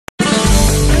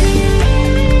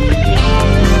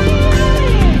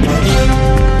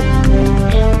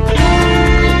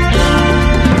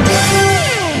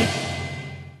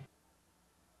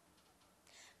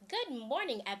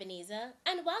Ebenezer,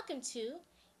 and welcome to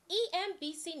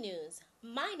EMBC News.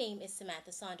 My name is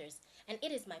Samantha Saunders, and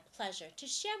it is my pleasure to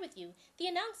share with you the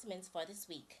announcements for this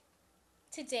week.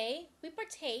 Today, we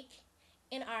partake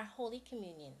in our Holy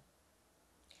Communion.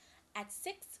 At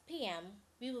 6 p.m.,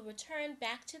 we will return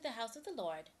back to the house of the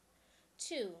Lord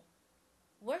to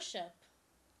worship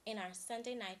in our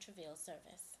Sunday night Travail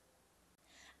service.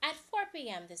 At 4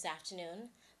 p.m. this afternoon,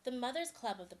 the Mothers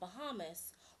Club of the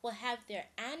Bahamas will have their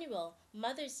annual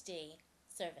Mother's Day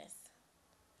service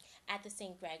at the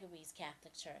St. Gregory's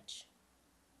Catholic Church.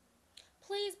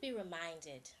 Please be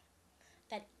reminded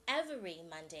that every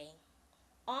Monday,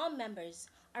 all members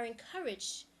are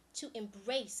encouraged to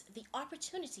embrace the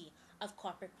opportunity of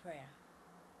corporate prayer.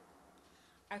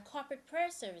 Our corporate prayer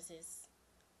services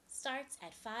starts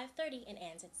at 5:30 and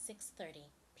ends at 6:30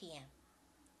 p.m.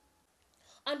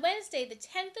 On Wednesday, the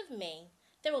 10th of May,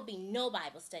 there will be no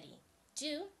Bible study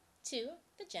due to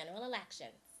the general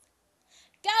elections.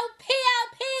 Go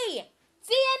PLP,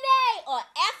 DNA, or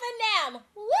F&M!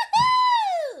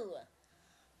 Woohoo!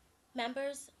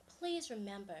 Members, please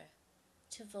remember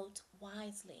to vote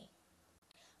wisely.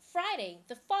 Friday,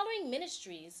 the following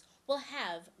ministries will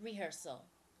have rehearsal.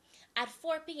 At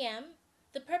 4 p.m.,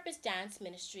 the Purpose Dance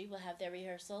Ministry will have their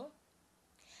rehearsal.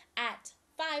 At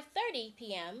 5:30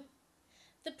 p.m.,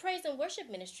 the Praise and Worship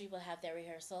Ministry will have their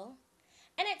rehearsal.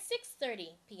 And at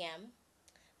 6:30 p.m.,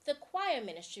 the Choir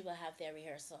Ministry will have their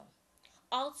rehearsal.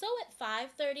 Also at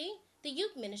 5:30, the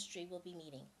Youth Ministry will be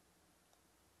meeting.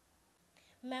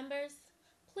 Members,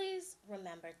 please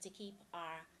remember to keep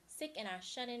our sick and our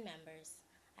shut-in members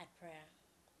at prayer.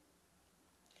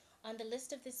 On the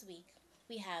list of this week,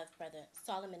 we have Brother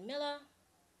Solomon Miller,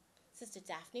 Sister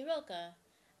Daphne Roca,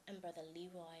 and Brother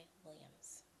Leroy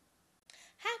Williams.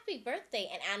 Happy birthday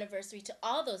and anniversary to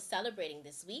all those celebrating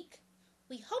this week.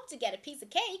 We hope to get a piece of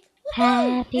cake. Woo-hoo!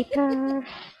 Happy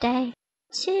birthday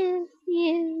to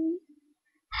you.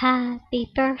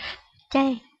 Happy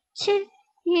birthday to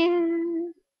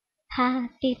you.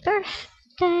 Happy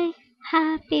birthday,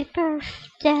 happy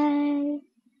birthday.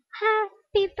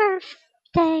 Happy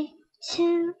birthday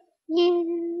to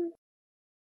you.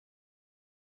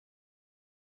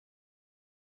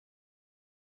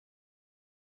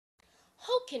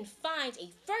 Who can find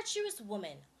a virtuous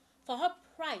woman? For her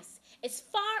price is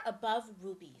far above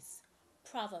rubies.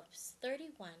 Proverbs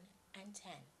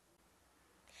 31:10.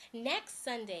 Next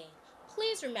Sunday,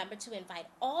 please remember to invite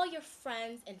all your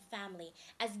friends and family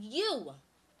as you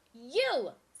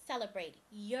celebrate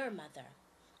your mother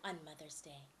on Mother's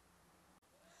Day.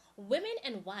 Women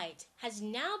in White has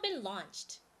now been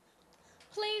launched.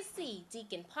 Please see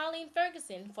Deacon Pauline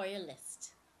Ferguson for your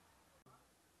list.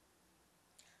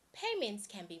 Payments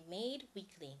can be made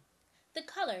weekly. The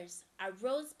colors are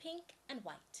rose pink and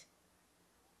white.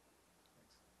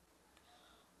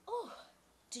 Oh,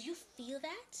 do you feel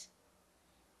that?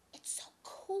 It's so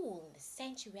cool in the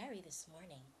sanctuary this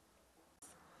morning.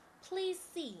 Please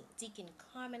see Deacon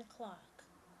Carmen Clark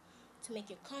to make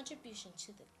your contribution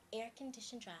to the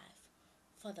air-conditioned drive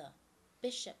for the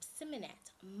Bishop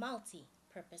Simonet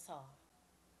Multi-Purpose Hall.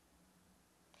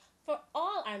 For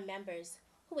all our members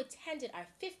who attended our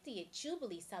 50th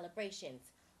Jubilee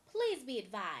celebrations, please be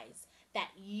advised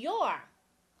that your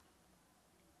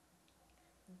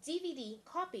DVD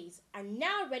copies are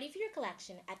now ready for your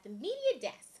collection at the media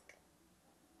desk.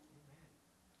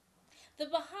 The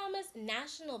Bahamas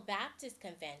National Baptist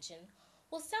Convention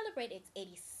will celebrate its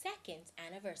 82nd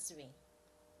anniversary.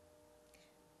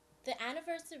 The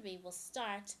anniversary will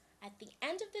start at the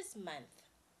end of this month,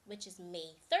 which is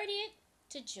May 30th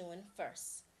to June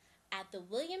 1st, at the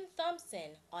William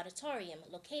Thompson Auditorium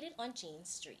located on Jean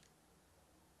Street.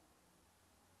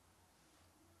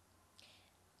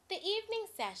 The evening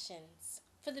sessions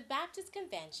for the Baptist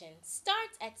Convention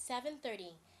starts at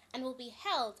 7:30 and will be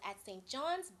held at St.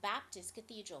 John's Baptist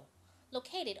Cathedral,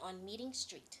 located on Meeting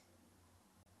Street.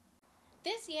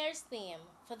 This year's theme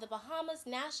for the Bahamas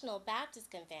National Baptist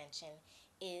Convention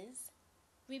is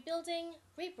Rebuilding,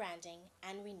 Rebranding,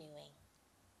 and Renewing.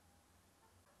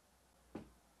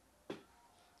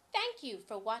 Thank you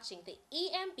for watching the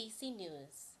EMBC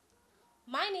News.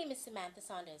 My name is Samantha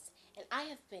Saunders, and I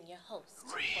have been your host.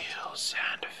 Real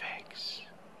sound effects.